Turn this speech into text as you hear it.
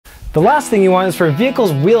The last thing you want is for a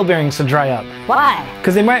vehicle's wheel bearings to dry up. Why?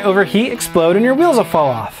 Because they might overheat, explode, and your wheels will fall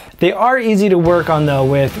off. They are easy to work on though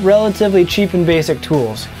with relatively cheap and basic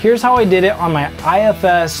tools. Here's how I did it on my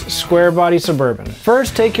IFS square body Suburban.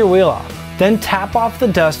 First, take your wheel off. Then tap off the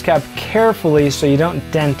dust cap carefully so you don't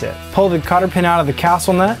dent it. Pull the cotter pin out of the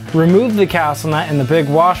castle nut, remove the castle nut and the big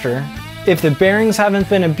washer. If the bearings haven't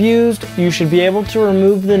been abused, you should be able to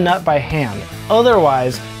remove the nut by hand.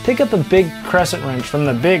 Otherwise, pick up a big crescent wrench from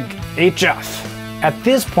the big HF. At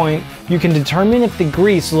this point, you can determine if the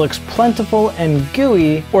grease looks plentiful and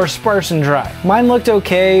gooey or sparse and dry. Mine looked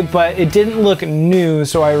okay, but it didn't look new,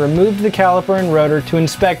 so I removed the caliper and rotor to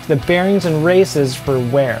inspect the bearings and races for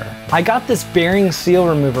wear. I got this bearing seal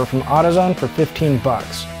remover from AutoZone for 15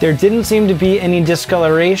 bucks. There didn't seem to be any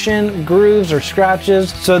discoloration, grooves, or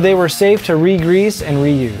scratches, so they were safe to re-grease and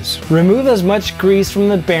reuse. Remove as much grease from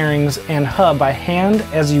the bearings and hub by hand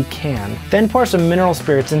as you can. Then pour some mineral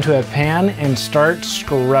spirits into a pan and start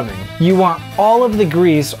scrubbing. You want all of the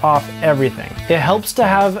grease off everything. It helps to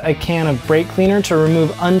have a can of brake cleaner to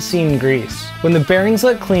remove unseen grease. When the bearings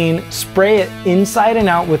look clean, spray it inside and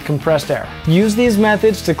out with compressed air. Use these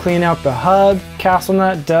methods to clean out the hub, castle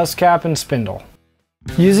nut, dust cap, and spindle.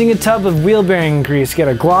 Using a tub of wheel bearing grease, get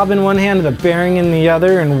a glob in one hand and the bearing in the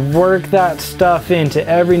other and work that stuff into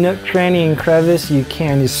every nook, cranny, and crevice you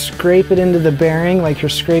can. You scrape it into the bearing like you're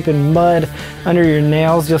scraping mud under your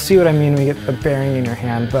nails. You'll see what I mean when you get the bearing in your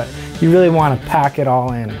hand, but you really want to pack it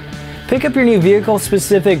all in. Pick up your new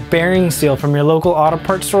vehicle-specific bearing seal from your local auto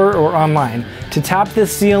parts store or online. To tap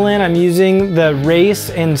this seal in, I'm using the Race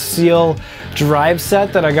and Seal drive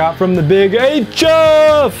set that I got from the big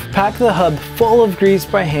HF! Pack the hub full of grease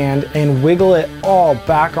by hand and wiggle it all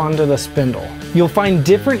back onto the spindle. You'll find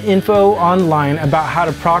different info online about how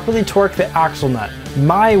to properly torque the axle nut.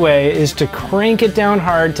 My way is to crank it down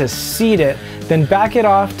hard to seat it, then back it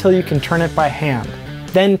off till you can turn it by hand.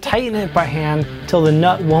 Then tighten it by hand till the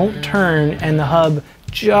nut won't turn and the hub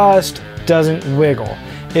just doesn't wiggle.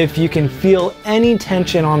 If you can feel any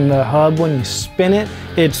tension on the hub when you spin it,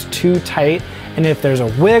 it's too tight, and if there's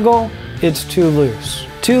a wiggle, it's too loose.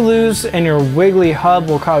 Too loose and your wiggly hub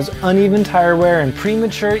will cause uneven tire wear and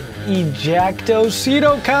premature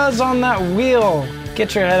ejectocito on that wheel.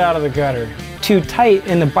 Get your head out of the gutter. Too tight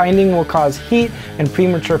and the binding will cause heat and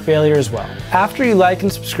premature failure as well. After you like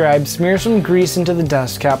and subscribe, smear some grease into the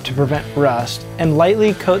dust cap to prevent rust and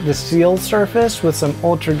lightly coat the seal surface with some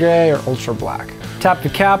ultra gray or ultra black. Tap the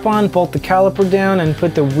cap on, bolt the caliper down, and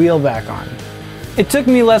put the wheel back on. It took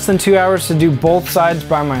me less than 2 hours to do both sides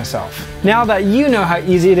by myself. Now that you know how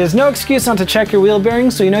easy it is, no excuse not to check your wheel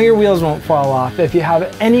bearings so you know your wheels won't fall off. If you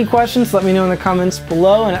have any questions, let me know in the comments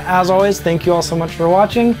below, and as always, thank you all so much for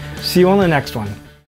watching. See you on the next one.